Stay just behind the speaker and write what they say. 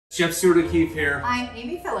Chef Stuart O'Keeffe here. I'm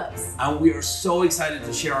Amy Phillips. And we are so excited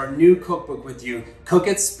to share our new cookbook with you. Cook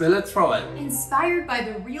it, spill it, throw it. Inspired by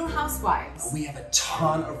the Real Housewives. We have a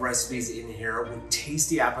ton of recipes in here with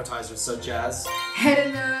tasty appetizers such as head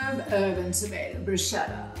and nerve urban tomato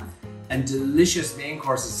bruschetta. And delicious main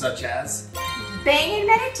courses such as bangin'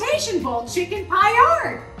 meditation bowl chicken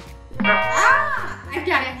paillard. I've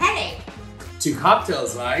got a headache. to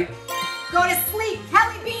cocktails like Go to sleep,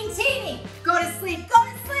 Kelly Bean Teeny. Go to sleep, go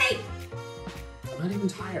to sleep. I'm not even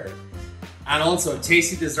tired. And also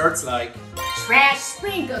tasty desserts like Trash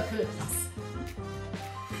sprinkle cookies.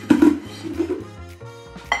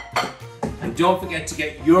 And don't forget to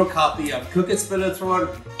get your copy of Cook It, Spill It, Throw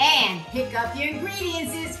It And pick up your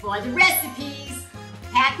ingredients for the recipes.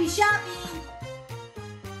 Happy shopping!